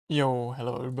Yo,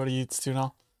 hello everybody, it's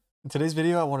Tuna. In today's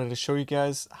video, I wanted to show you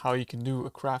guys how you can do a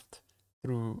craft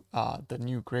through the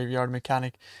new graveyard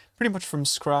mechanic, pretty much from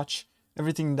scratch.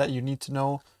 Everything that you need to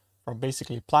know from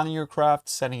basically planning your craft,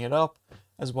 setting it up,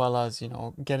 as well as,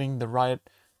 getting the right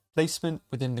placement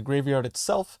within the graveyard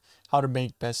itself, how to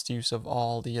make best use of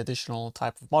all the additional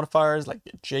type of modifiers like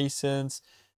the adjacents,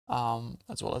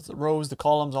 as well as the rows, the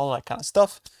columns, all that kind of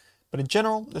stuff. But in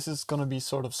general, this is going to be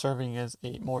sort of serving as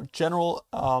a more general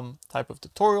type of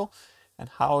tutorial and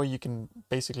how you can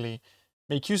basically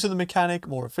make use of the mechanic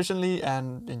more efficiently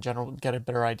and in general get a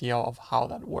better idea of how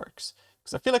that works.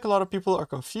 Because I feel like a lot of people are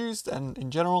confused, and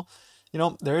in general,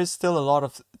 there is still a lot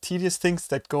of tedious things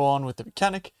that go on with the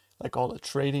mechanic, like all the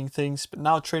trading things, but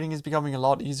now trading is becoming a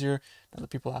lot easier now that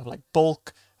people have like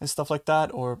bulk and stuff like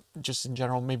that, or just in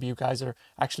general, maybe you guys are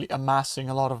actually amassing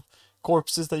a lot of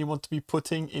corpses that you want to be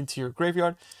putting into your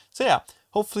graveyard. So yeah,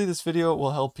 hopefully this video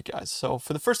will help you guys. So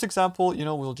for the first example,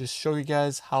 we'll just show you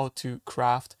guys how to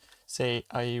craft, say,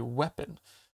 a weapon.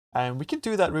 And we can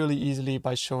do that really easily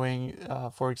by showing,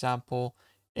 for example,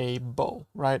 a bow,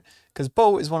 right? Because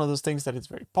bow is one of those things that is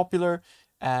very popular,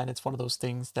 and it's one of those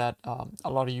things that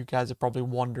a lot of you guys are probably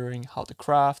wondering how to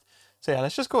craft. So yeah,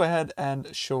 let's just go ahead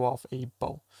and show off a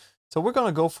bow. So we're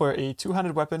going to go for a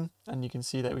two-handed weapon, and you can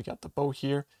see that we got the bow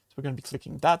here. So we're going to be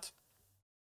clicking that.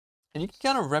 And you can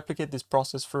kind of replicate this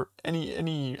process for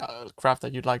any craft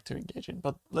that you'd like to engage in.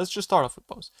 But let's just start off with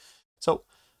bows. So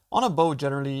on a bow,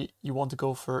 generally, you want to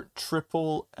go for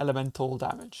triple elemental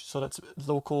damage. So that's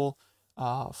local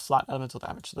flat elemental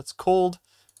damage. So that's cold,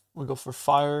 we go for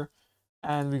fire,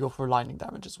 and we go for lightning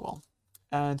damage as well.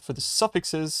 And for the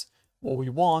suffixes, what we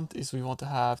want is we want to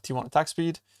have T1 attack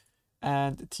speed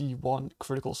and T1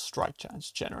 critical strike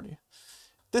chance generally.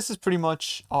 This is pretty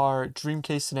much our dream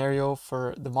case scenario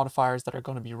for the modifiers that are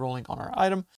going to be rolling on our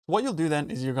item. What you'll do then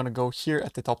is you're going to go here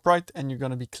at the top right and you're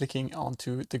going to be clicking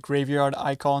onto the graveyard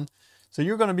icon. So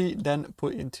you're going to be then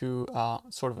put into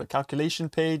sort of a calculation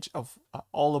page of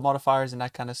all the modifiers and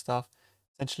that kind of stuff.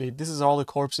 Essentially, this is all the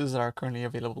corpses that are currently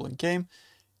available in game.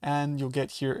 And you'll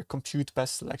get here a compute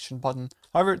best selection button.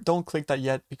 However, don't click that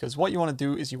yet, because what you want to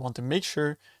do is you want to make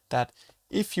sure that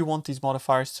if you want these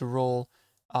modifiers to roll,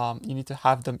 you need to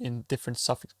have them in different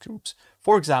suffix groups.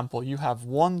 For example, you have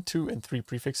 1, 2, and 3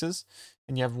 prefixes,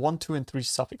 and you have 1, 2, and 3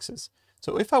 suffixes.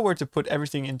 So if I were to put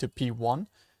everything into P1,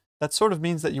 that sort of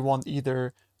means that you want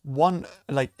either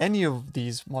any of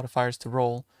these modifiers to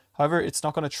roll. However, it's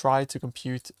not going to try to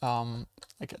compute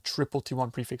like a triple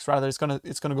T1 prefix. Rather, it's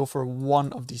gonna go for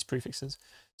one of these prefixes.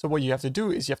 So what you have to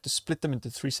do is you have to split them into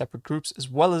 3 separate groups as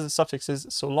well as the suffixes,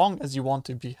 so long as you want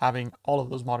to be having all of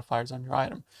those modifiers on your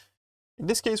item. In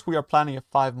this case, we are planning a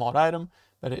 5 mod item,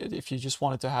 but if you just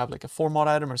wanted to have like a 4 mod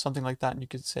item or something like that, and you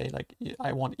could say like,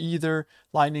 I want either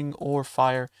lightning or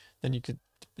fire, then you could,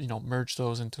 merge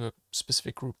those into a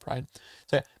specific group, right?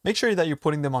 So yeah, make sure that you're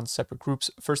putting them on separate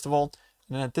groups, first of all.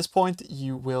 And then at this point,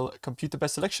 you will compute the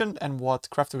best selection, and what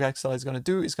Craft of Exile is going to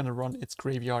do is going to run its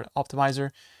graveyard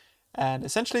optimizer. And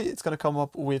essentially, it's going to come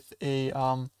up with a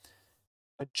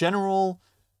general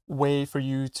way for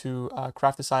you to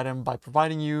craft this item by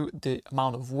providing you the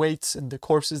amount of weights and the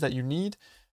corpses that you need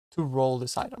to roll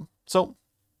this item. So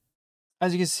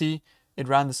as you can see, it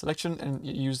ran the selection and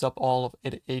it used up all of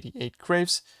 88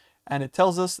 graves, and it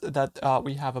tells us that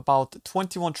we have about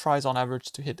 21 tries on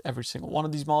average to hit every single one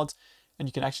of these mods. And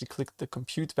you can actually click the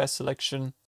compute best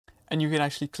selection, and you can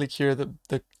actually click here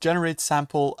the generate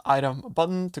sample item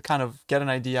button to kind of get an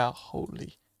idea.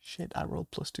 Holy shit, I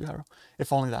rolled +2 arrow.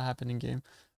 If only that happened in game.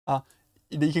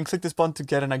 You can click this button to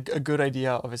get a good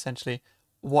idea of essentially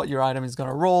what your item is going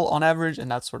to roll on average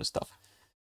and that sort of stuff.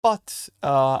 But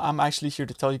I'm actually here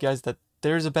to tell you guys that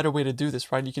there's a better way to do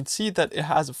this, right? You can see that it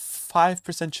has a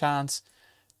 5% chance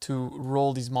to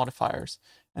roll these modifiers,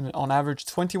 and on average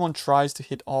 21 tries to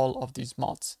hit all of these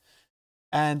mods.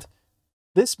 And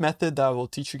this method that I will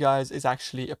teach you guys is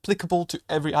actually applicable to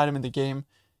every item in the game.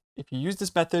 If you use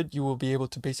this method, you will be able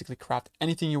to basically craft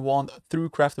anything you want through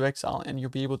Craft of Exile, and you'll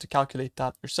be able to calculate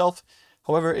that yourself.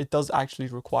 However, it does actually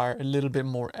require a little bit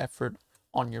more effort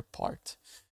on your part.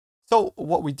 So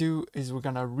what we do is we're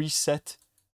going to reset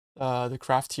the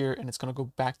craft here, and it's going to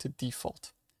go back to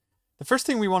default. The first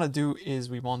thing we want to do is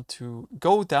we want to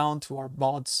go down to our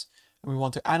mods, and we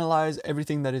want to analyze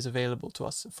everything that is available to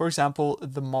us. For example,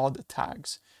 the mod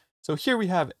tags. So here we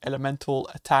have elemental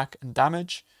attack and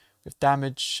damage. We have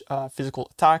damage, physical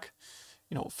attack,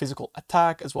 physical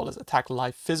attack, as well as attack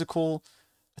life physical,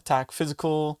 attack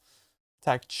physical,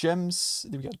 attack gems.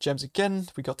 Then we got gems again.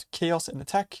 We got chaos and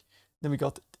attack. Then we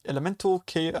got elemental,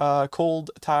 cold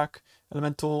attack,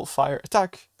 elemental fire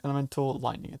attack, elemental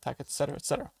lightning attack, etc.,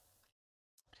 etc.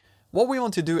 what we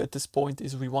want to do at this point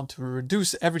is we want to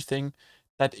reduce everything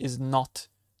that is not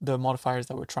the modifiers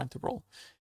that we're trying to roll,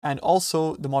 and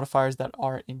also the modifiers that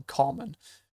are in common.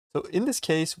 So in this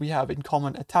case, we have in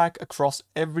common attack across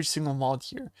every single mod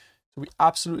here. So we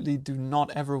absolutely do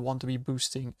not ever want to be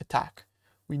boosting attack.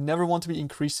 We never want to be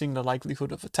increasing the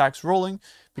likelihood of attacks rolling,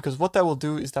 because what that will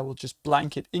do is that will just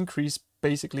blanket increase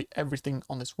basically everything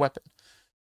on this weapon.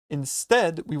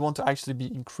 Instead, we want to actually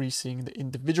be increasing the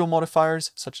individual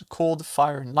modifiers, such as cold,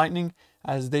 fire, and lightning,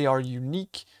 as they are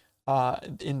unique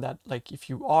in that, like, if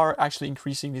you are actually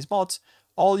increasing these mods,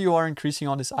 all you are increasing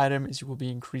on this item is you will be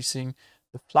increasing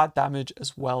the flat damage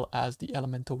as well as the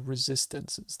elemental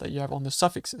resistances that you have on the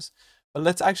suffixes. But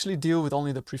let's actually deal with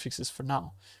only the prefixes for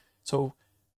now. So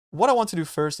what I want to do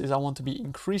first is I want to be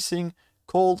increasing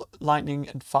cold, lightning,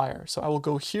 and fire. So I will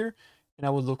go here and I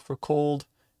will look for cold,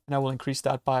 and I will increase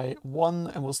that by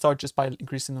 1, and we'll start just by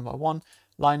increasing them by 1,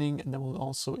 lightning, and then we'll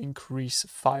also increase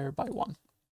fire by 1.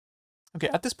 Okay,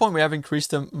 at this point we have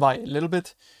increased them by a little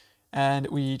bit, and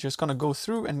we just gonna go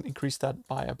through and increase that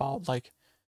by about like,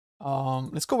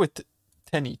 let's go with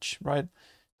 10 each, right?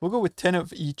 We'll go with 10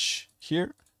 of each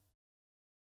here,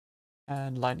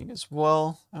 and lightning as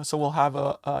well. So we'll have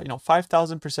a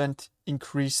 5,000%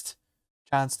 increased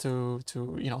chance to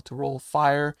roll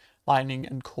fire, lightning,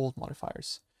 and cold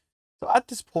modifiers. So at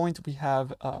this point we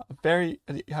have you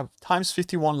have times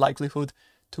 51 likelihood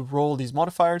to roll these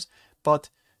modifiers, but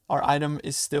our item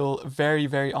is still very,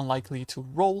 very unlikely to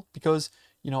roll because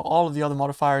all of the other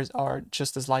modifiers are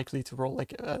just as likely to roll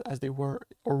as they were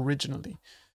originally.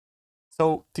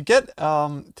 So to get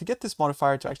this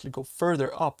modifier to actually go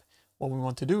further up, what we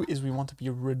want to do is we want to be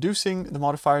reducing the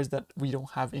modifiers that we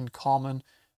don't have in common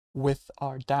with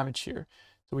our damage here.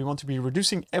 So we want to be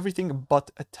reducing everything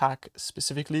but attack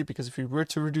specifically, because if we were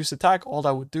to reduce attack, all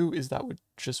that would do is that would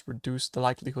just reduce the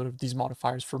likelihood of these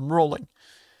modifiers from rolling.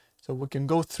 So we can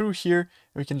go through here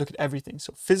and we can look at everything.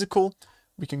 So physical,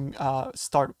 we can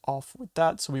start off with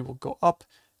that. So we will go up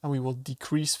and we will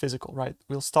decrease physical, right?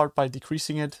 We'll start by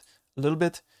decreasing it a little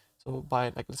bit. So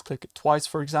by let's click it twice,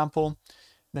 for example.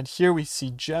 Then here we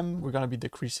see gem. We're going to be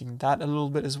decreasing that a little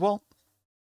bit as well.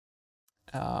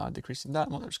 Decreasing that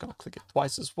one, we're just going to click it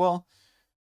twice as well.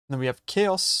 And then we have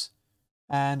chaos,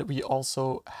 and we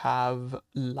also have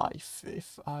life,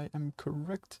 if I am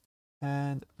correct.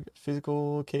 And we got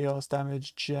physical, chaos,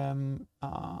 damage, gem.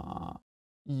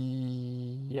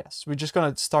 Yes, we're just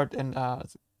going to start and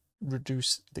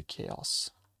reduce the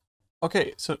chaos.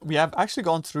 Okay, so we have actually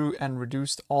gone through and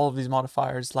reduced all of these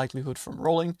modifiers likelihood from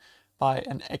rolling by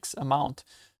an X amount.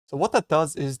 So what that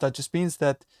does is that just means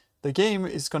that the game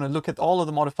is going to look at all of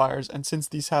the modifiers, and since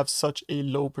these have such a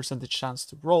low percentage chance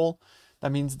to roll,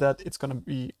 that means that it's going to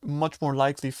be much more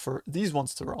likely for these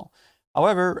ones to roll.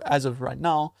 However, as of right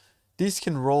now, these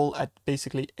can roll at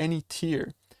basically any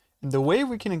tier. And the way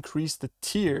we can increase the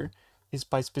tier is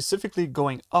by specifically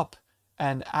going up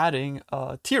and adding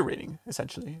a tier rating,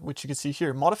 essentially, which you can see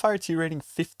here, modifier tier rating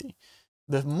 50.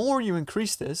 The more you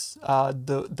increase this,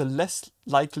 the less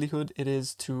likelihood it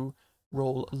is to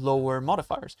roll lower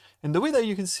modifiers. And the way that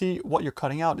you can see what you're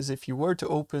cutting out is if you were to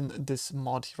open this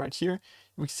mod right here,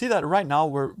 we can see that right now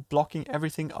we're blocking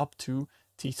everything up to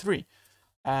T3.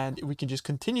 And we can just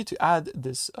continue to add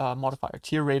this modifier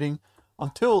tier rating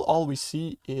until all we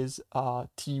see is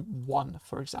T1,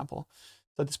 for example.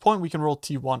 So at this point we can roll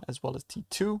T1 as well as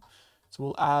T2. So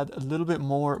we'll add a little bit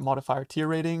more modifier tier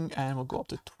rating and we'll go up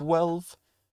to 12.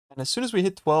 And as soon as we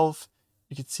hit 12,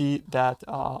 you can see that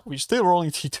we're still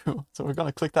rolling T2. So we're going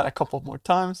to click that a couple more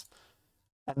times.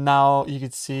 And now you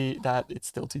can see that it's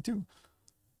still T2.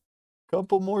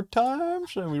 Couple more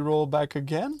times and we roll back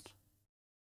again.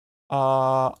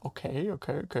 Okay,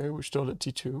 we're still at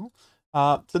T2.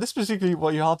 So this is basically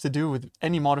what you have to do with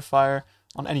any modifier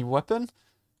on any weapon.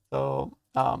 So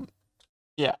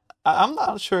yeah, I'm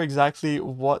not sure exactly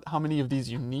how many of these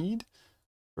you need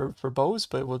for bows,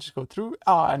 but we'll just go through.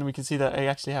 And we can see that I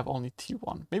actually have only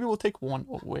T1. Maybe we'll take one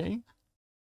away.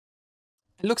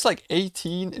 It looks like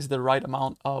 18 is the right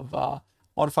amount of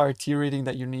modifier tier rating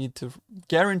that you need to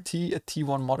guarantee a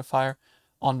T1 modifier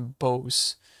on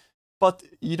bows. But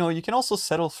you can also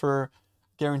settle for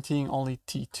guaranteeing only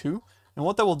T2. And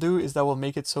what that will do is that will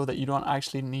make it so that you don't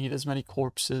actually need as many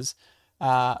corpses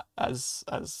as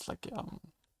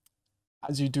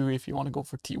you do if you want to go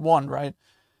for T1, right?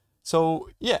 So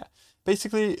yeah,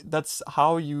 basically that's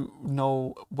how you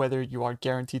know whether you are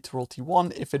guaranteed to roll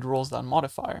T1 if it rolls that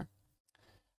modifier.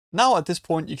 Now at this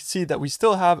point you can see that we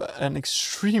still have an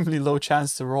extremely low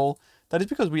chance to roll. That is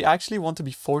because we actually want to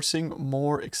be forcing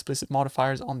more explicit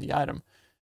modifiers on the item.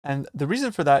 And the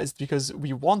reason for that is because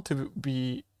we want to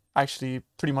be actually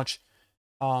pretty much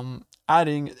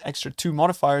adding extra 2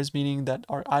 modifiers, meaning that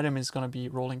our item is going to be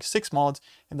rolling 6 mods,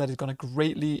 and that is going to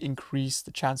greatly increase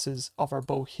the chances of our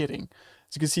bow hitting.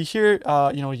 As you can see here,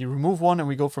 you remove one and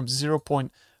we go from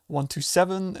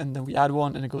 0.127, and then we add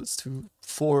one and it goes to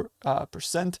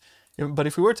 4%. But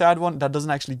if we were to add one, that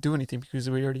doesn't actually do anything because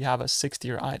we already have a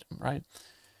 6-tier item, right?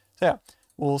 So yeah,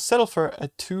 we'll settle for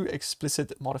 2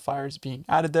 explicit modifiers being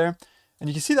added there. And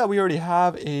you can see that we already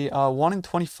have a 1 in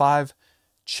 25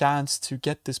 chance to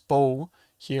get this bow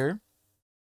here,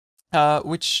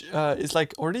 which is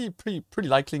like already pretty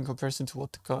likely in comparison to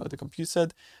what the compute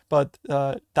said. But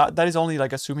that is only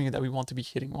like assuming that we want to be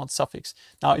hitting 1 suffix.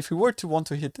 Now, if we were to want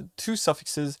to hit the 2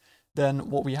 suffixes, then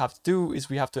what we have to do is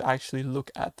we have to actually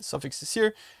look at the suffixes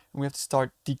here, and we have to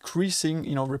start decreasing,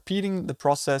 repeating the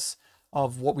process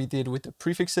of what we did with the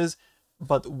prefixes,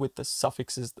 but with the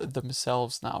suffixes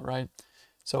themselves now, right?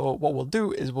 So what we'll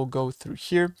do is we'll go through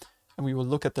here and we will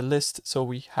look at the list. So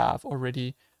we have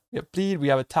bleed, we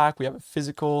have attack, we have a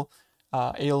physical,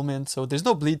 ailment. So there's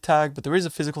no bleed tag, but there is a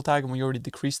physical tag, and we already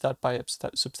decreased that by a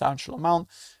substantial amount.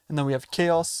 And then we have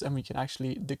chaos, and we can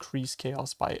actually decrease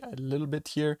chaos by a little bit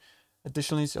here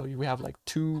additionally. So we have like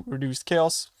 2 reduced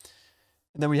chaos.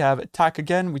 And then we have attack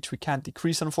again, which we can't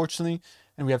decrease, unfortunately.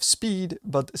 And we have speed,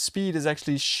 but speed is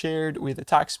actually shared with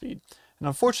attack speed. And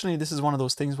unfortunately, this is one of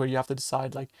those things where you have to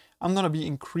decide, like, I'm going to be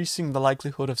increasing the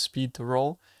likelihood of speed to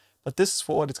roll. But this is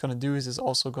what it's going to do is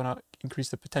also going to increase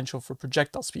the potential for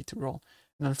projectile speed to roll.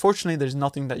 And unfortunately, there's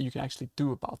nothing that you can actually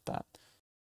do about that.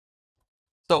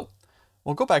 So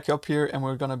we'll go back up here and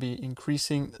we're going to be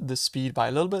increasing the speed by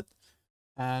a little bit.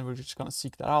 And we're just going to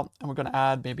seek that out. And we're going to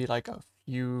add maybe like a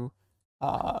few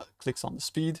clicks on the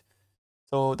speed.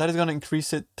 So that is going to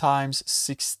increase it times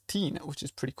 16, which is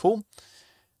pretty cool.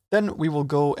 Then we will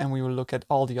go and we will look at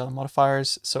all the other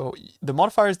modifiers. So the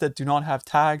modifiers that do not have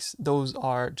tags, those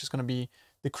are just going to be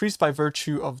decreased by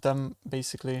virtue of them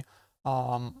basically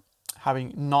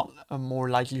having not a more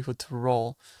likelihood to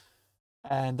roll.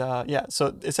 And yeah,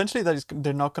 so essentially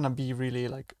they're not going to be really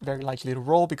like very likely to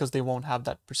roll because they won't have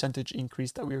that percentage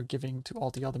increase that we are giving to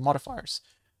all the other modifiers,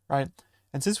 right?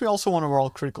 And since we also want to roll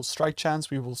critical strike chance,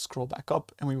 we will scroll back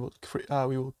up and we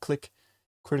will click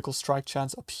critical strike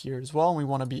chance up here as well. And we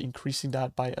want to be increasing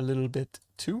that by a little bit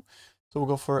too. So we'll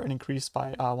go for an increase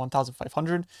by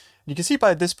 1,500. And you can see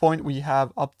by this point we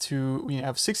have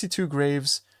 62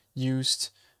 graves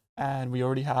used, and we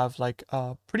already have like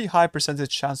a pretty high percentage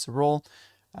chance to roll.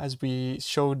 As we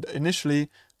showed initially,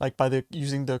 like by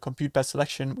using the compute best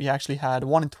selection, we actually had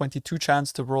 1 in 22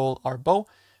 chance to roll our bow,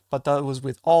 but that was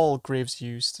with all graves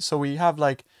used. So we have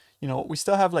like, we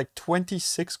still have like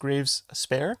 26 graves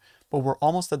spare, but we're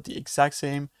almost at the exact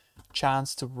same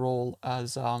chance to roll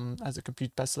as the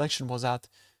compute best selection was at.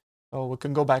 So we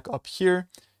can go back up here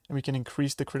and we can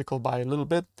increase the critical by a little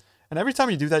bit. And every time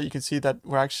you do that, you can see that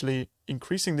we're actually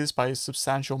increasing this by a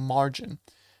substantial margin.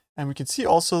 And we can see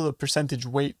also the percentage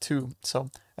weight too. So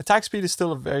attack speed is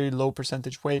still a very low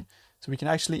percentage weight. So we can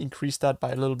actually increase that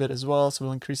by a little bit as well. So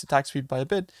we'll increase attack speed by a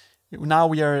bit. Now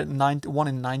we are at 1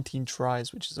 in 19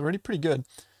 tries, which is already pretty good.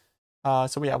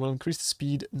 So yeah, we'll increase the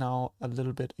speed now a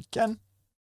little bit again.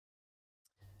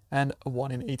 And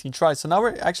 1 in 18 tries. So now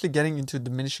we're actually getting into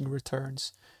diminishing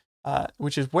returns,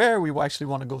 which is where we will actually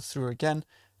want to go through again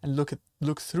and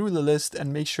look through the list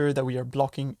and make sure that we are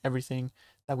blocking everything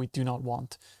that we do not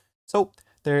want. So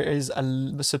there is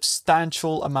a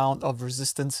substantial amount of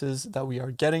resistances that we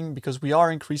are getting because we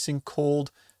are increasing cold,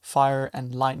 fire,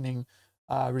 and lightning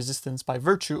resistance by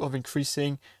virtue of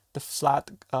increasing the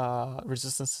flat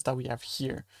resistances that we have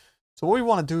here. So what we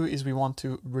want to do is we want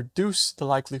to reduce the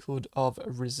likelihood of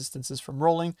resistances from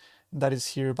rolling, and that is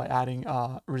here by adding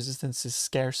resistances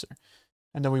scarcer.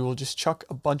 And then we will just chuck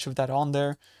a bunch of that on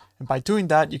there. And by doing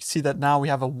that, you can see that now we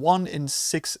have a 1 in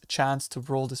 6 chance to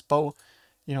roll this bow.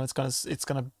 It's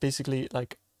gonna basically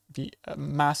like be a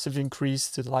massive increase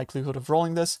to the likelihood of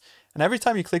rolling this. And every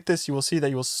time you click this, you will see that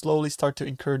you will slowly start to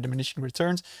incur diminishing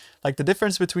returns. Like the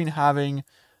difference between having,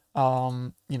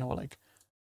 like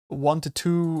 1 to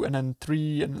 2 and then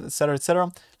 3 and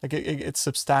etc. Like it's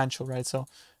substantial, right? So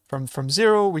from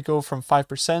 0, we go from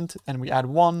 5% and we add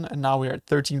 1, and now we're at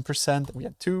 13%, and we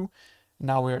had 2, and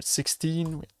now we're at 16,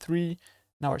 we had 3,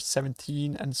 now we're at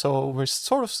 17, and so we're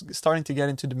sort of starting to get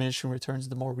into diminishing returns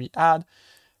the more we add.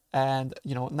 And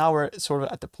now we're sort of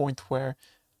at the point where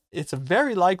it's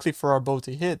very likely for our bow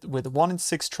to hit with 1 in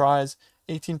 6 tries,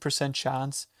 18%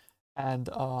 chance, and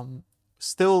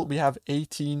still we have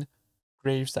 18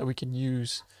 graves that we can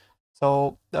use.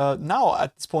 So now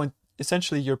at this point,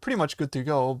 essentially you're pretty much good to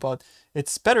go, but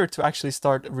it's better to actually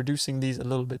start reducing these a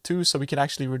little bit too, so we can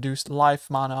actually reduce life,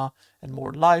 mana, and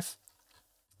more life.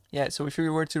 Yeah, so if we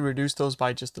were to reduce those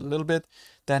by just a little bit,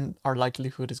 then our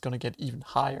likelihood is going to get even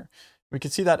higher. We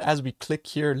can see that as we click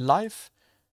here, life,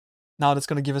 now that's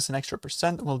going to give us an extra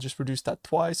 %. We'll just reduce that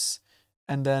twice.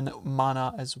 And then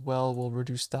mana as well, we'll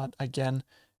reduce that again.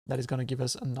 That is going to give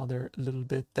us another little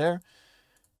bit there.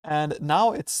 And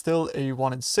now it's still a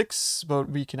 1 in 6, but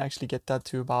we can actually get that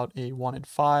to about a 1 in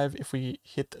 5 if we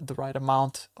hit the right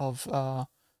amount of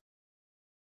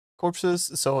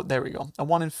corpses. So there we go, a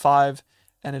 1 in 5.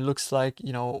 And it looks like,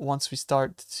 you know, once we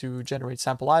start to generate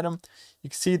sample item,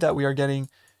 you can see that we are getting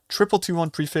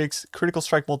 221 prefix, critical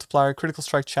strike multiplier, critical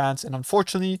strike chance, and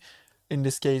unfortunately, in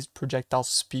this case, projectile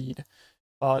speed.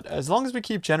 But as long as we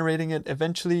keep generating it,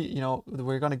 eventually, you know,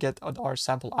 we're going to get our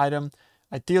sample item,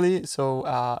 ideally.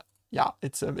 So yeah,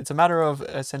 it's a matter of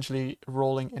essentially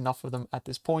rolling enough of them at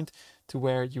this point to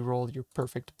where you roll your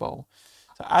perfect bow.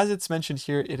 So as it's mentioned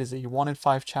here, it is a 1 in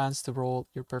 5 chance to roll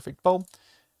your perfect bow.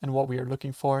 And what we are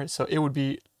looking for, so it would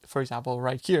be, for example,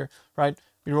 right here, right?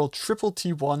 We roll triple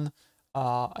T1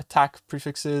 attack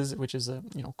prefixes, which is a,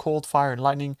 you know, cold, fire, and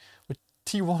lightning, with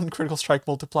T1 critical strike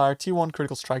multiplier, T1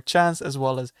 critical strike chance, as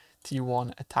well as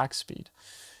T1 attack speed.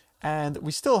 And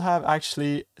we still have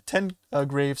actually 10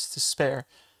 graves to spare.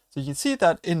 So you can see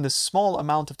that in the small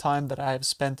amount of time that I have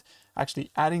spent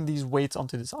actually adding these weights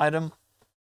onto this item,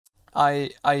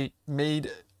 I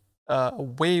made a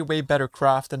way better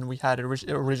craft than we had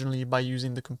originally by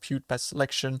using the compute best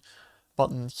selection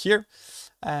button here.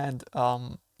 And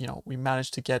you know, we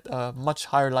managed to get a much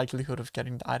higher likelihood of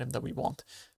getting the item that we want.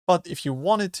 But if you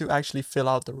wanted to actually fill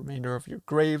out the remainder of your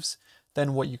graves,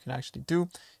 then what you can actually do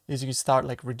is you can start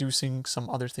like reducing some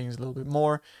other things a little bit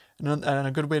more. And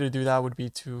a good way to do that would be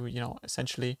to, you know,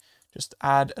 essentially just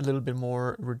add a little bit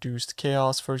more reduced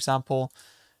chaos, for example.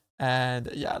 And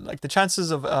yeah, like the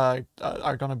chances of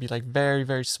are gonna be like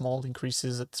very small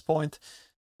increases at this point,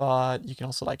 but you can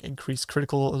also like increase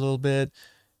critical a little bit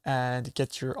and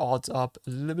get your odds up a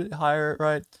little bit higher,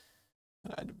 right?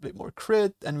 Add a bit more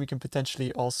crit, and we can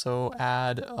potentially also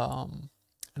add a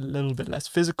little bit less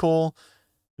physical,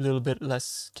 a little bit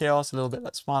less chaos, a little bit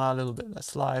less mana, a little bit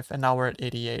less life, and now we're at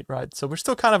 88, right? So we're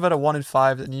still kind of at a 1 in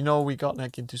 5, and you know we got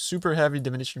like into super heavy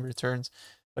diminishing returns,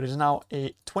 but it is now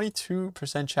a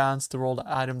 22% chance to roll the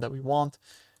item that we want.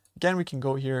 Again, we can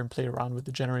go here and play around with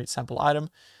the generate sample item,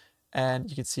 and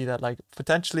you can see that like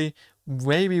potentially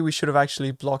maybe we should have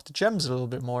actually blocked the gems a little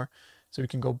bit more. So we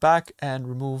can go back and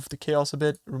remove the chaos a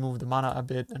bit, remove the mana a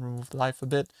bit, and remove the life a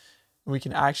bit. And we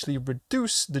can actually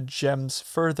reduce the gems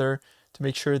further to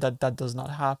make sure that that does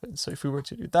not happen. So if we were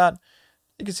to do that,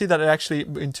 you can see that it actually,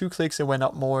 in 2 clicks, it went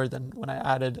up more than when I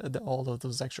added all of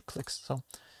those extra clicks. So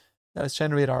let's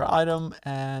generate our item,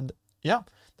 and yeah,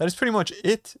 that is pretty much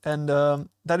it. And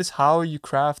that is how you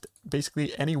craft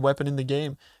basically any weapon in the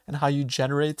game and how you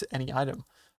generate any item.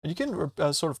 And you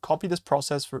can sort of copy this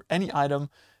process for any item,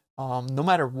 no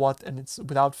matter what, and it's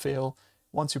without fail.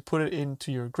 Once you put it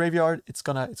into your graveyard, it's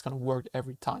gonna work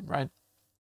every time, right?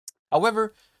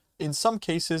 However, in some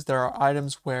cases, there are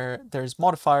items where there's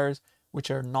modifiers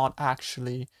which are not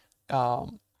actually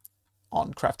on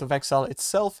Craft of Exile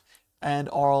itself, and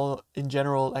are in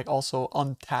general like also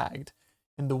untagged.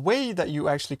 And the way that you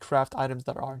actually craft items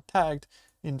that are tagged,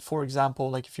 in for example,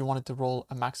 like if you wanted to roll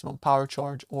a maximum power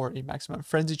charge or a maximum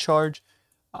frenzy charge,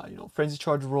 you know, frenzy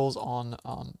charge rolls on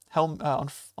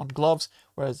on gloves,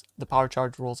 whereas the power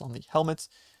charge rolls on the helmets.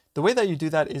 The way that you do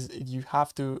that is you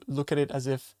have to look at it as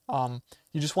if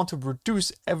you just want to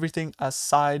reduce everything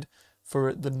aside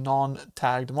for the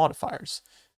non-tagged modifiers.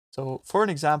 So for an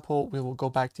example, we will go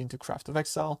back into Craft of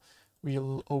Exile.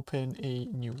 We'll open a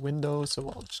new window. So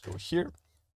I'll just go here.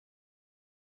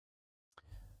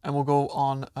 And we'll go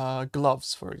on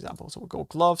gloves, for example. So we'll go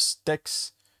gloves,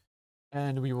 decks,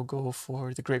 and we will go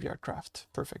for the graveyard craft.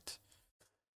 Perfect.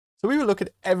 So we will look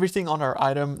at everything on our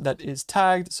item that is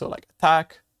tagged. So like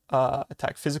attack,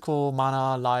 attack physical,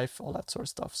 mana, life, all that sort of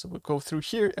stuff. So we'll go through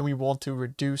here and we want to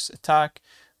reduce attack.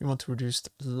 We want to reduce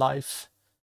life.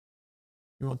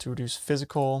 We want to reduce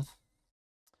physical.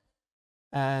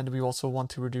 And we also want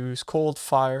to reduce cold,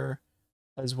 fire,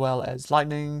 as well as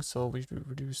lightning. So we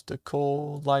reduce the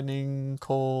cold, lightning,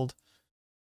 cold,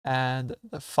 and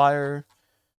the fire.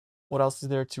 What else is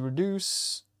there to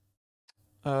reduce?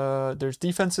 There's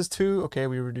defenses too. Okay,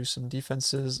 we reduce some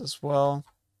defenses as well.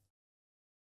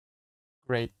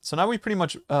 Great. So now we pretty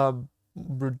much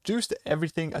reduced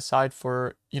everything aside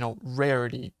for, you know,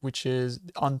 rarity, which is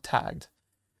untagged.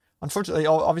 Unfortunately,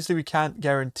 obviously we can't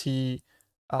guarantee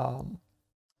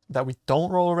that we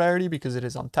don't roll a rarity because it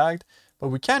is untagged, but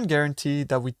we can guarantee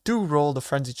that we do roll the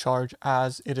frenzy charge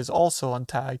as it is also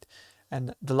untagged.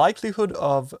 And the likelihood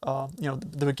of,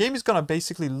 the game is going to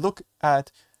basically look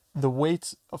at the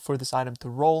weight for this item to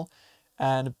roll.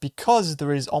 And because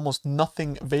there is almost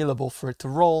nothing available for it to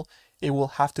roll, it will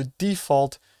have to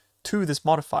default to this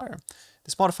modifier.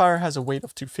 This modifier has a weight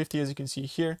of 250, as you can see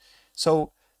here.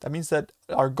 So that means that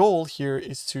our goal here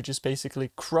is to just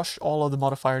basically crush all of the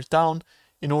modifiers down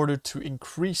in order to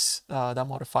increase that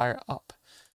modifier up.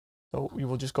 So we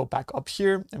will just go back up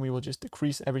here and we will just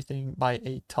decrease everything by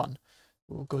a ton.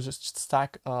 We'll go just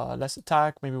stack less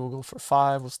attack. Maybe we'll go for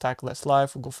 5. We'll stack less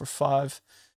life. We'll go for 5.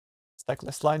 Stack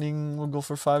less lightning. We'll go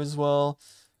for 5 as well.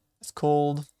 It's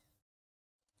cold.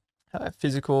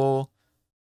 Physical.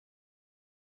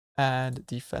 And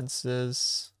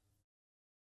defenses.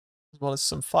 As well as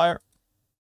some fire.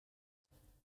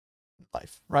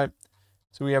 Life, right?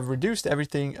 So we have reduced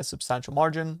everything a substantial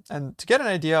margin. And to get an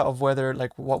idea of whether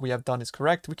like what we have done is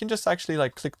correct, we can just actually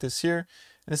like click this here.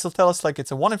 And this will tell us like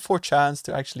it's a 1 in 4 chance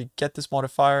to actually get this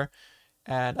modifier.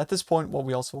 And at this point, what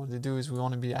we also want to do is we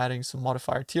want to be adding some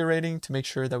modifier tier rating to make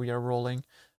sure that we are rolling,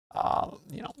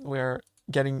 we're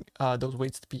getting those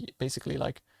weights to be basically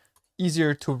like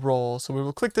easier to roll. So we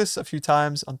will click this a few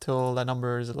times until that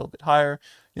number is a little bit higher.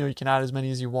 You can add as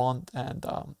many as you want. And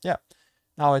yeah.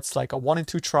 Now it's like a 1 in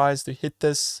 2 tries to hit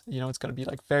this. It's going to be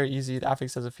like very easy. The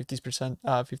affix has a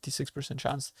 56%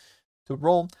 chance to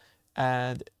roll.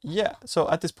 And yeah, so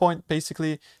at this point,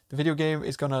 basically, the video game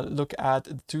is going to look at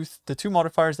the two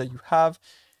modifiers that you have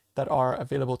that are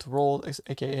available to roll,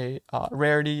 aka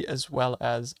rarity as well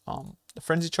as the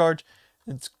frenzy charge.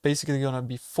 It's basically going to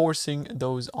be forcing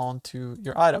those onto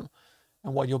your item.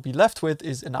 And what you'll be left with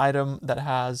is an item that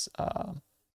has,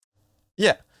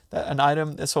 an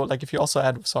item. So like if you also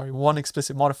add, one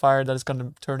explicit modifier, that is going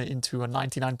to turn it into a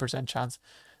 99% chance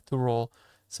to roll.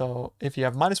 So if you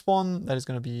have -1, that is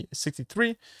going to be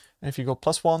 63. And if you go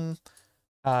 +1,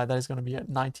 that is going to be at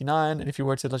 99. And if you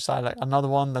were to decide like another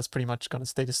one, that's pretty much going to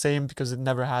stay the same because it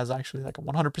never has actually like a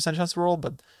 100% chance to roll.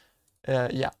 But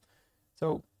yeah.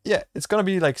 So yeah, it's going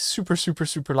to be like super, super,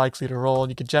 super likely to roll.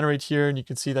 And you can generate here and you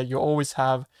can see that you always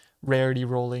have rarity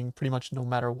rolling pretty much no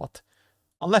matter what.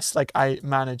 Unless like I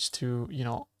manage to,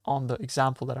 on the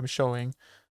example that I'm showing,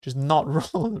 just not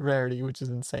roll rarity, which is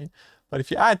insane. But if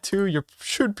you add 2, you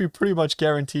should be pretty much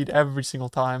guaranteed every single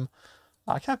time.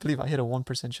 I can't believe I hit a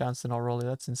 1% chance to not roll it.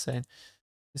 That's insane.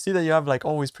 You see that you have like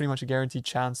always pretty much a guaranteed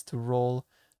chance to roll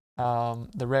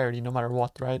the rarity no matter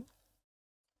what, right?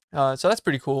 So that's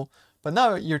pretty cool. But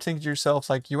now you're thinking to yourself,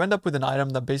 like you end up with an item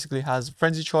that basically has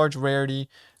frenzy charge, rarity,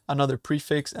 another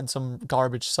prefix, and some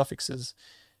garbage suffixes.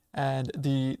 And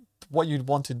what you'd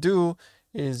want to do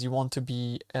is you want to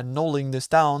be annulling this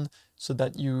down so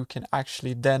that you can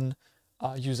actually then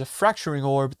use a fracturing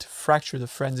orb to fracture the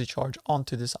frenzy charge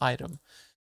onto this item.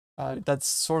 That's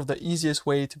sort of the easiest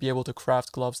way to be able to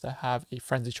craft gloves that have a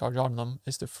frenzy charge on them,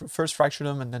 is to first fracture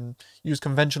them and then use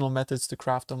conventional methods to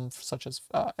craft them, such as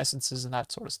essences and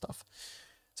that sort of stuff.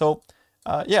 So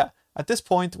yeah, at this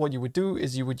point, what you would do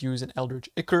is you would use an Eldritch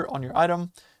Ichor on your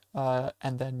item.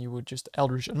 And then you would just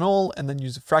Eldritch Annul and then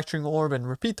use a Fracturing Orb and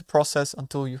repeat the process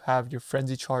until you have your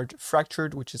Frenzy Charge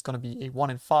fractured, which is going to be a 1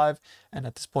 in 5. And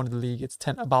at this point in the league, it's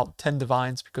about 10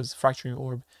 divines because Fracturing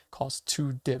Orb costs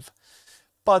 2 div.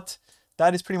 But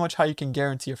that is pretty much how you can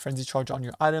guarantee a Frenzy Charge on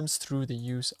your items, through the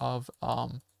use of,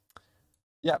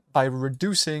 by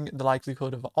reducing the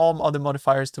likelihood of all other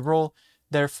modifiers to roll,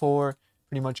 therefore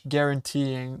pretty much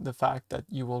guaranteeing the fact that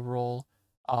you will roll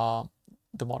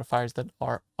the modifiers that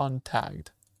are untagged.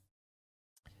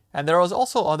 And there is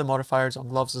also other modifiers on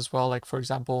gloves as well, like for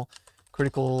example,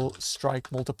 critical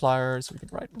strike multiplier. So we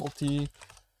can write multi.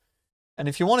 And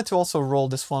if you wanted to also roll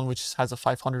this one, which has a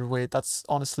 500 weight, that's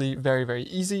honestly very, very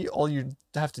easy. All you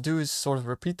have to do is sort of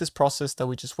repeat this process that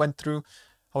we just went through.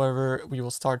 However, we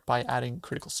will start by adding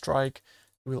critical strike.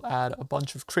 We'll add a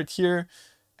bunch of crit here.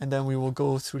 And then we will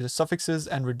go through the suffixes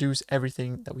and reduce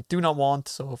everything that we do not want.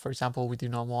 So for example, we do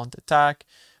not want attack,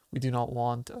 we do not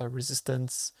want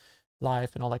resistance,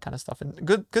 life, and all that kind of stuff. And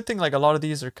good thing, like a lot of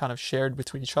these are kind of shared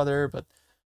between each other, but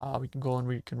we can go and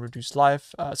we can reduce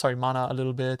mana a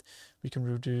little bit. We can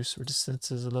reduce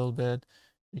resistances a little bit.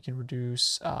 We can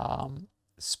reduce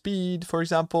speed, for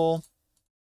example.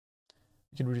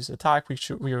 We can reduce attack, we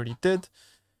already did.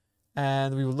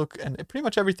 And we will look, and pretty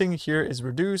much everything here is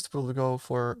reduced. We'll go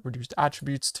for reduced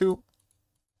attributes too.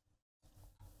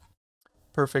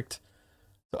 Perfect.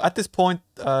 So at this point,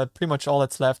 pretty much all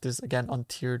that's left is, again,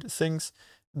 untiered things.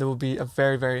 There will be a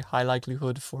very, very high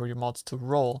likelihood for your mods to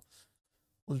roll.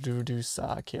 We'll reduce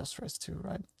chaos stress too,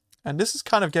 right? And this is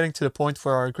kind of getting to the point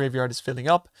where our graveyard is filling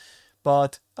up.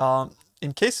 But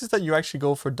in cases that you actually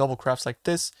go for double crafts like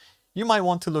this, you might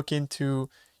want to look into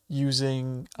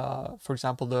using, for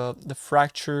example, the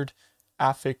fractured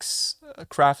affix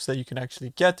crafts that you can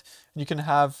actually get. You can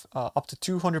have up to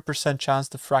 200% chance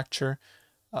to fracture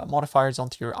modifiers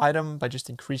onto your item by just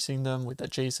increasing them with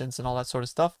adjacents and all that sort of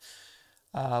stuff,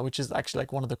 which is actually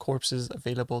like one of the corpses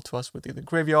available to us within the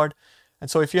graveyard. And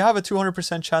so if you have a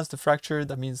 200% chance to fracture,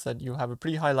 that means that you have a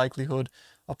pretty high likelihood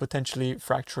of potentially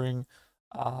fracturing.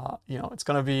 You know, it's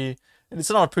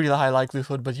not a pretty high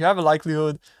likelihood, but you have a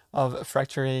likelihood of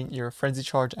fracturing your Frenzy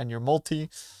Charge and your multi.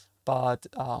 But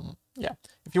yeah,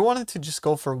 if you wanted to just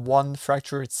go for one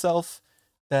fracture itself,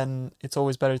 then it's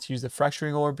always better to use the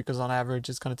fracturing orb, because on average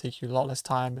it's going to take you a lot less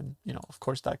time, and you know, of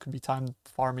course, that could be time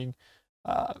farming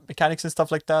mechanics and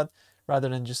stuff like that, rather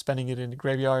than just spending it in the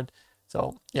graveyard.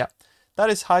 So yeah, that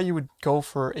is how you would go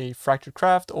for a fractured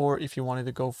craft, or if you wanted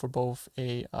to go for both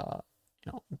a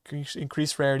you know,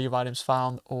 increased rarity of items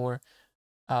found, or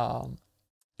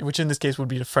which in this case would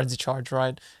be the Frenzy Charge,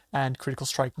 right, and critical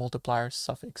strike multiplier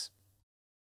suffix.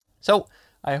 So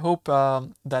I hope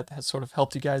that has sort of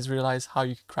helped you guys realize how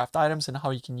you can craft items and how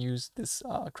you can use this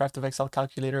Craft of Exile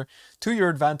calculator to your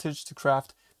advantage to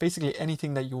craft basically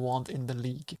anything that you want in the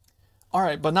league.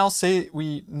 Alright, but now say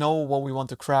we know what we want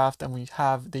to craft and we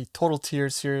have the total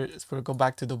tiers here. If we go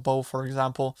back to the bow, for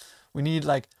example, we need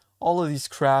like all of these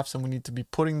crafts and we need to be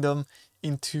putting them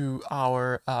into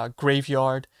our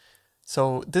graveyard.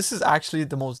 So this is actually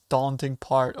the most daunting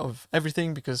part of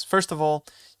everything, because first of all,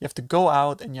 you have to go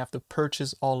out and you have to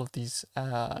purchase all of these,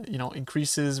 you know,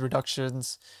 increases,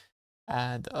 reductions,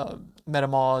 and meta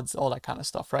mods, all that kind of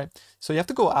stuff, right? So you have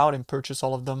to go out and purchase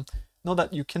all of them. Know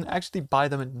that you can actually buy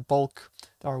them in bulk.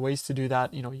 There are ways to do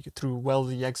that, you know, you could through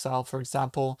Ele Exile, for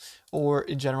example, or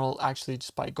in general, actually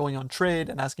just by going on trade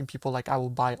and asking people like, I will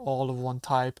buy all of one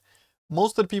type.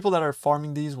 Most of the people that are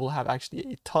farming these will have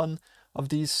actually a ton of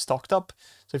these stocked up.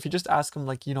 So if you just ask them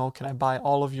like, you know, can I buy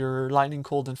all of your lightning,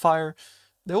 cold, and fire,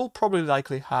 they will probably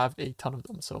likely have a ton of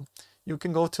them. So you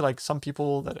can go to like some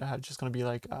people that are just going to be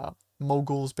like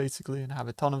moguls basically and have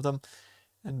a ton of them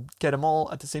and get them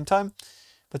all at the same time.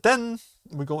 But then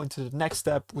we go into the next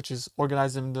step, which is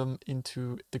organizing them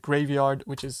into the graveyard,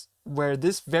 which is where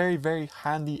this very, very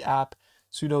handy app,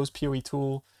 Sudo's PoE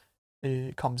tool,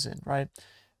 comes in, right?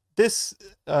 This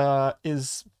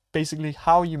is basically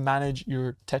how you manage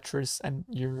your Tetris and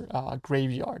your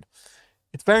graveyard.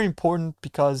 It's very important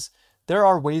because there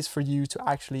are ways for you to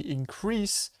actually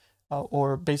increase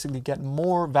or basically get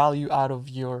more value out of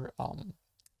your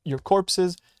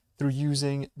corpses through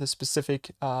using the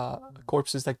specific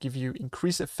corpses that give you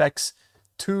increased effects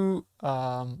to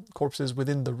corpses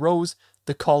within the rows,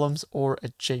 the columns, or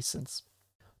adjacents.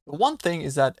 The one thing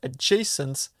is that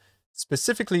adjacents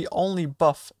specifically only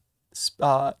buff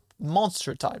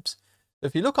monster types.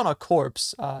 If you look on a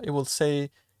corpse, it will say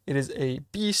it is a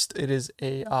beast, it is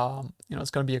a, you know,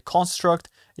 it's going to be a construct,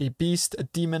 a beast, a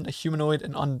demon, a humanoid,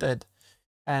 and undead.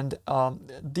 And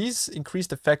these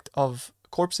increased effect of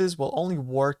corpses will only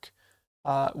work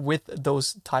with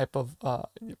those type of,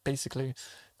 basically,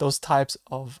 those types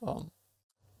of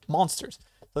monsters.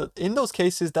 But in those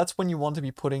cases, that's when you want to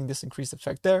be putting this increased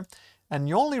effect there. And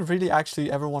you only really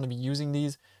actually ever want to be using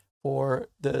these for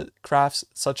the crafts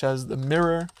such as the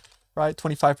mirror, right?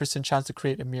 25% chance to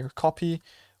create a mirror copy,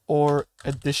 or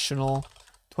additional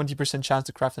 20% chance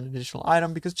to craft an additional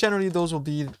item, because generally those will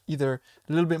be either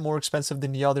a little bit more expensive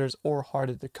than the others or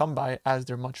harder to come by as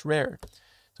they're much rarer.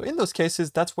 So in those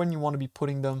cases, that's when you want to be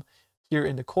putting them here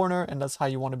in the corner, and that's how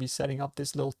you want to be setting up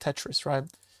this little Tetris, right?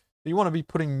 So you want to be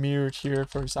putting mirrored here,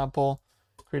 for example,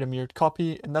 create a mirrored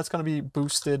copy, and that's going to be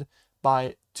boosted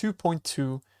by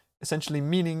 2.2, essentially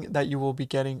meaning that you will be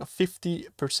getting a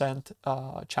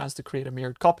 50% chance to create a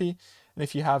mirrored copy. And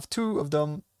if you have 2 of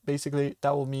them, basically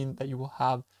that will mean that you will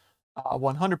have a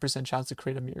 100% chance to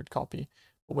create a mirrored copy.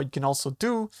 But what you can also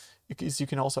do is you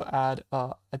can also add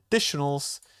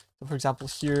additionals. So for example,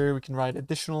 here we can write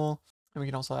additional, and we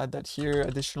can also add that here,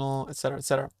 additional, etc.,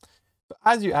 etc. But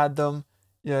as you add them,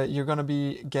 you're going to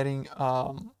be getting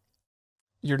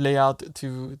your layout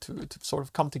to sort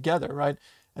of come together, right?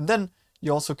 And then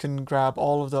you also can grab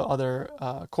all of the other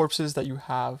corpses that you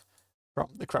have from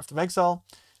the Craft of Exile.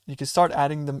 You can start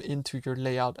adding them into your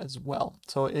layout as well.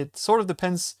 So it sort of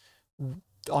depends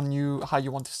on you how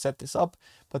you want to set this up,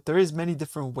 but there is many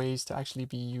different ways to actually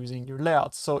be using your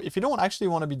layouts. So if you don't actually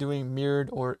want to be doing mirrored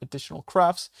or additional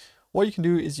crafts, what you can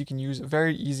do is you can use a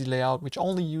very easy layout which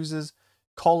only uses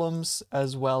columns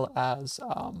as well as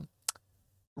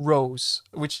rows,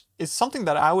 which is something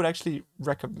that I would actually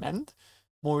recommend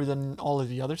more than all of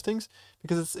the other things,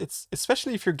 because it's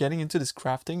especially if you're getting into this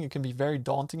crafting, it can be very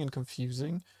daunting and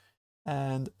confusing.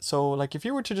 And so like if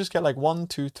you were to just get like 1,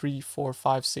 2, 3, 4,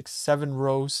 5, 6, 7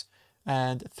 rows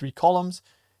and 3 columns,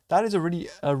 that is really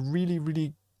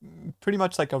pretty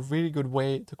much like a really good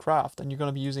way to craft. And you're going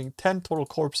to be using 10 total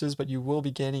corpses, but you will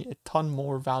be gaining a ton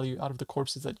more value out of the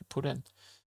corpses that you put in.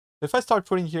 If I start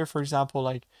putting here, for example,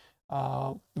 like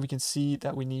we can see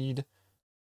that we need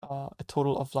a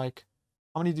total of like,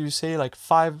 how many do you say? Like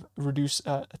 5 reduce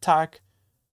attack,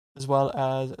 as well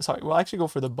as, sorry, we'll actually go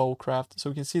for the bow craft. So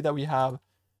we can see that we have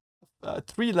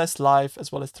 3 less life,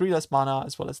 as well as 3 less mana,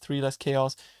 as well as 3 less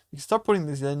chaos. We can start putting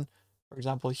these in. For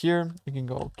example, here we can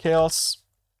go chaos,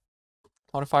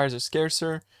 modifiers are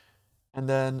scarcer, and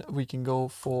then we can go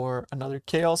for another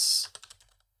chaos,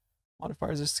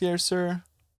 modifiers are scarcer.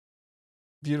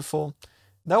 Beautiful.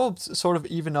 That will sort of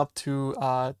even up to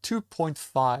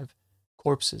 2.5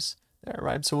 corpses there,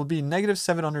 right? So we'll be negative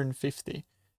 750.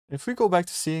 If we go back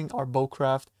to seeing our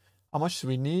bowcraft, how much do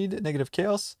we need? Negative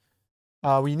chaos.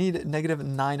 We need negative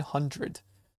 900.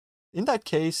 In that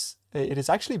case, it is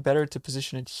actually better to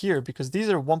position it here because these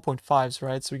are 1.5s,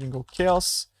 right? So we can go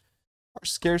chaos, our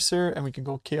scarcer, and we can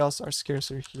go chaos, our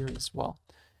scarcer here as well.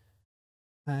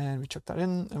 And we chuck that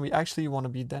in, and we actually want to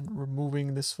be then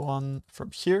removing this one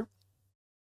from here.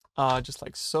 Just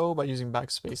like so, by using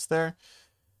backspace there.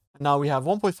 And now we have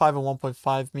 1.5 and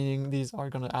 1.5, meaning these are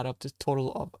going to add up to a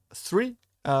total of 3.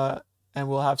 And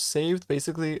we'll have saved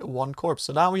basically 1 corpse.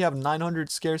 So now we have 900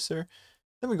 scarcer.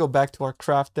 Then we go back to our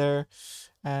craft there.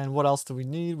 And what else do we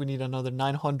need? We need another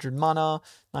 900 mana,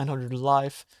 900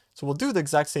 life. So we'll do the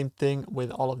exact same thing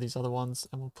with all of these other ones.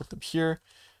 And we'll put them here.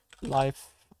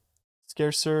 Life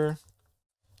scarcer.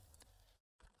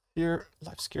 Here,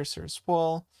 life scarcer as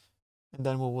well. And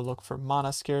then we'll look for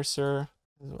mana scarcer,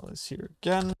 as well as here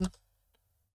again.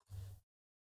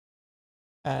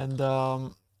 And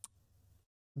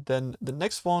then the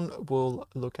next one we'll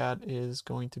look at is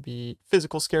going to be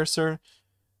physical scarcer.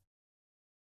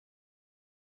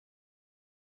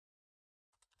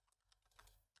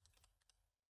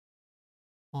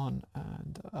 And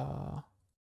I'll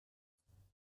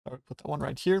put that one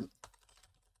right here.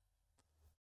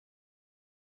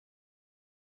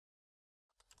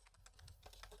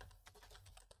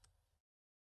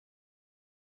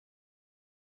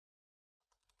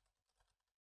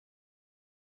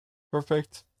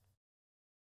 Perfect.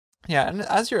 Yeah, and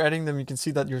as you're adding them, you can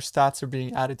see that your stats are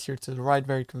being added here to the right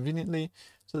very conveniently,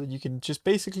 so that you can just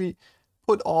basically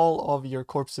put all of your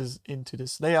corpses into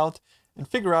this layout and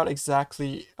figure out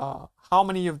exactly how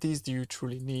many of these do you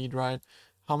truly need, right?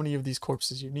 How many of these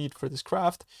corpses you need for this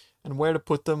craft, and where to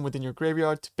put them within your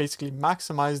graveyard to basically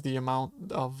maximize the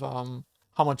amount of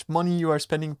how much money you are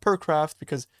spending per craft,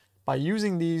 because by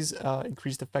using these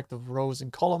increased effect of rows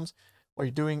and columns, what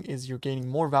you're doing is you're gaining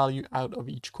more value out of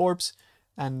each corpse,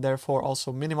 and therefore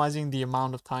also minimizing the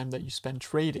amount of time that you spend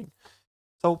trading.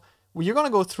 So you're going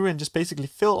to go through and just basically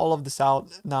fill all of this out.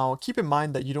 Now, keep in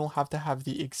mind that you don't have to have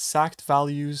the exact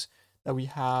values that we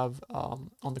have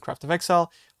on the Craft of Exile.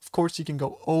 Of course, you can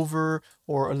go over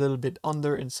or a little bit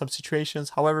under in some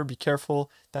situations. However, be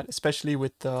careful that especially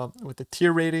with the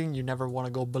tier rating, you never want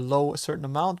to go below a certain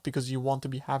amount, because you want to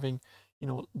be having, you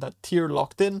know, that tier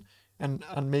locked in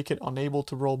and make it unable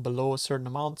to roll below a certain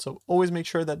amount. So always make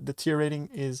sure that the tier rating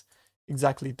is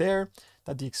exactly there,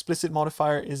 that the explicit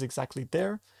modifier is exactly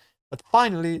there. But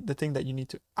finally, the thing that you need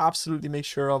to absolutely make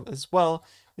sure of as well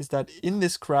is that in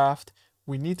this craft,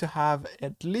 we need to have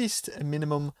at least a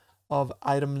minimum of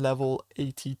item level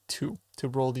 82 to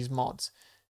roll these mods.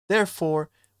 Therefore,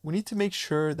 we need to make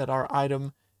sure that our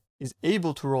item is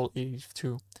able to roll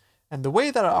 82. And the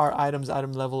way that our item's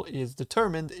item level is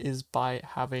determined is by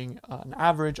having an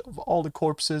average of all the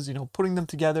corpses, you know, putting them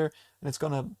together, and it's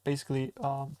going to basically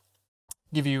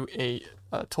give you a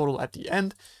total at the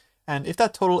end. And if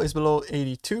that total is below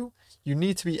 82, you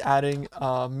need to be adding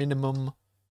a minimum,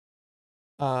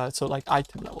 so like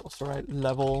item level, so right,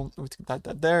 level, we take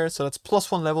that there, so that's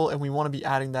 +1 level, and we want to be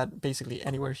adding that basically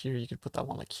anywhere here. You could put that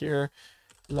one like here,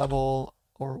 level,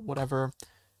 or whatever.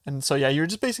 And so yeah, you're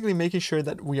just basically making sure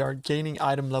that we are gaining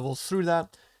item levels through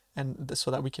that, and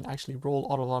so that we can actually roll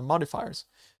all of our modifiers.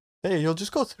 There, you'll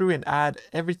just go through and add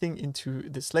everything into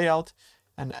this layout,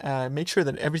 and make sure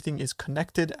that everything is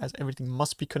connected, as everything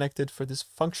must be connected for this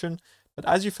function. But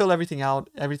as you fill everything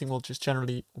out, everything will just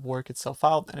generally work itself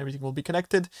out, and everything will be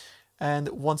connected. And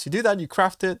once you do that, you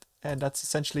craft it, and that's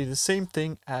essentially the same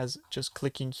thing as just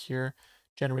clicking here,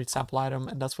 generate sample item,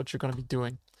 and that's what you're going to be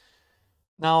doing.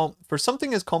 Now, for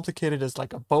something as complicated as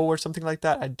like a bow or something like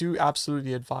that, I do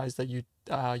absolutely advise that you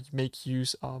make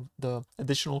use of the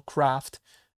additional craft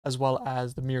as well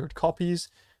as the mirrored copies,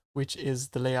 which is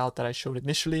the layout that I showed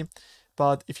initially.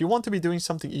 But if you want to be doing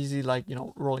something easy, like, you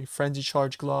know, rolling frenzy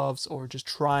charge gloves or just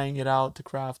trying it out to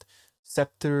craft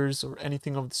scepters or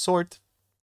anything of the sort,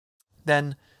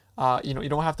 then you know, you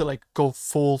don't have to like go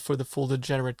full for the full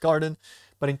degenerate garden.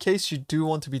 But in case you do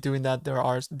want to be doing that, there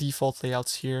are default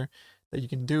layouts here that you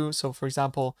can do. So for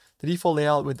example, the default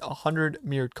layout with 100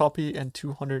 mirrored copy and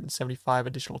 275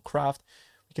 additional craft,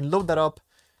 we can load that up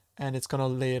and it's gonna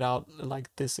lay it out like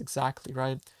this exactly,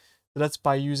 right? So that's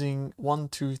by using 1,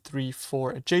 2, 3,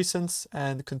 4 adjacents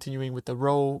and continuing with the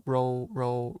row, row,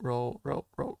 row, row, row,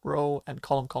 row, row, and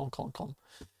column, column, column, column.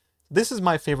 This is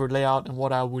my favorite layout and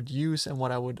what I would use and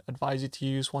what I would advise you to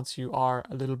use once you are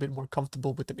a little bit more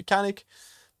comfortable with the mechanic.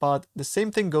 But the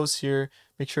same thing goes here.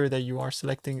 Make sure that you are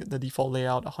selecting the default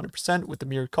layout 100% with the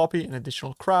mirrored copy and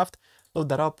additional craft. Load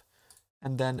that up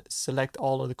and then select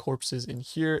all of the corpses in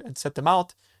here and set them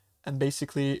out. And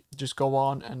basically just go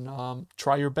on and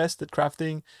try your best at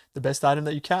crafting the best item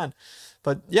that you can.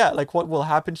 But yeah, like what will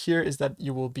happen here is that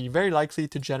you will be very likely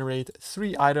to generate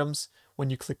 3 items when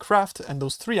you click craft, and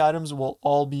those 3 items will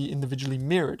all be individually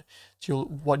mirrored. So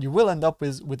what you will end up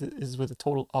is with a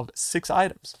total of 6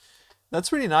 items.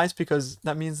 That's really nice because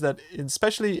that means that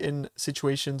especially in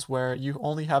situations where you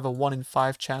only have a 1 in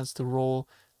 5 chance to roll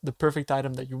the perfect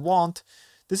item that you want,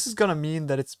 this is going to mean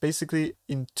that it's basically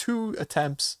in 2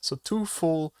 attempts, so 2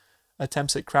 full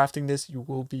attempts at crafting this, you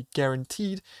will be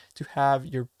guaranteed to have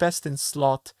your best in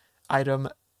slot item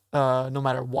no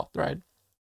matter what, right?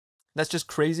 That's just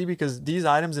crazy because these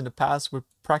items in the past were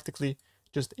practically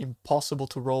just impossible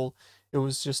to roll. It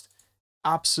was just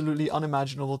absolutely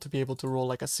unimaginable to be able to roll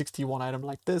like a 61 item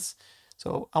like this.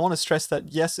 So I want to stress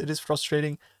that yes, it is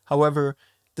frustrating. However,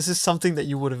 this is something that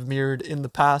you would have mirrored in the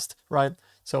past, right?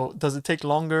 So does it take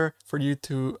longer for you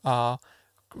to,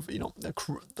 you know,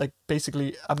 like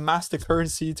basically amass the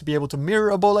currency to be able to mirror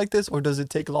a bow like this? Or does it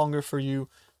take longer for you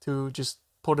to just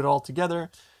put it all together?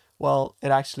 Well,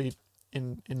 it actually,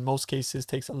 in most cases,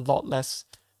 takes a lot less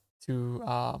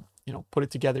to, you know, put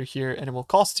it together here. And it will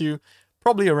cost you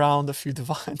probably around a few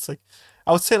divines. Like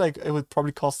I would say like it would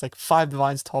probably cost like 5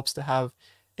 divines tops to have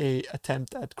a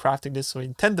attempt at crafting this. So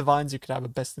in 10 divines, you could have a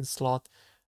best in slot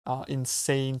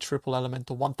insane triple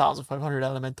elemental 1500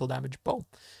 elemental damage bow.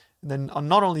 And then on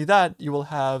not only that, you will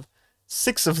have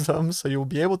 6 of them, so you'll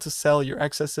be able to sell your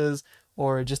excesses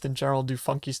or just in general do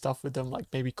funky stuff with them, like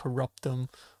maybe corrupt them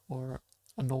or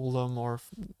annul them or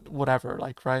whatever,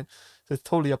 like, right? So it's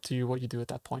totally up to you what you do at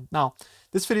that point. Now,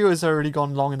 this video has already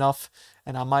gone long enough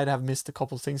and I might have missed a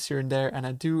couple things here and there, and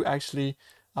I do actually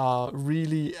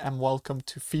really am welcome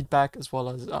to feedback as well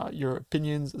as your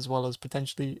opinions, as well as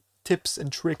potentially tips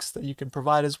and tricks that you can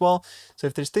provide as well. So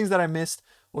if there's things that I missed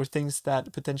or things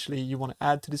that potentially you want to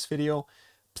add to this video,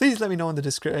 please let me know in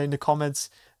the comments,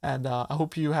 and I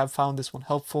hope you have found this one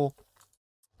helpful.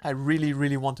 I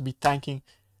really want to be thanking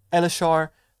Ele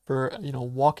for, you know,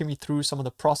 walking me through some of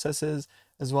the processes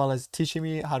as well as teaching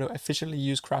me how to efficiently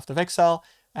use Craft of Exile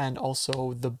and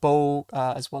also the bow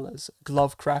as well as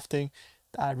glove crafting.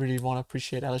 I really want to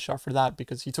appreciate Ele for that,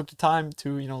 because he took the time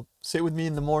to, you know, sit with me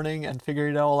in the morning and figure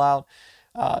it all out,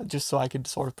 just so I could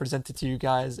sort of present it to you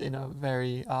guys in a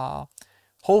very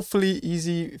hopefully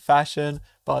easy fashion.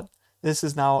 But this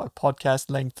is now a podcast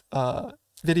length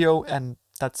video, and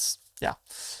that's, yeah.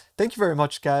 Thank you very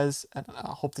much, guys, and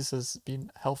I hope this has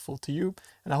been helpful to you,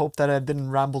 and I hope that I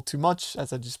didn't ramble too much,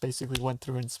 as I just basically went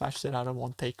through and smashed it out in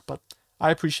one take. But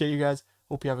I appreciate you guys.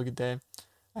 Hope you have a good day.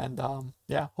 And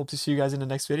yeah, hope to see you guys in the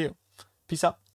next video. Peace out.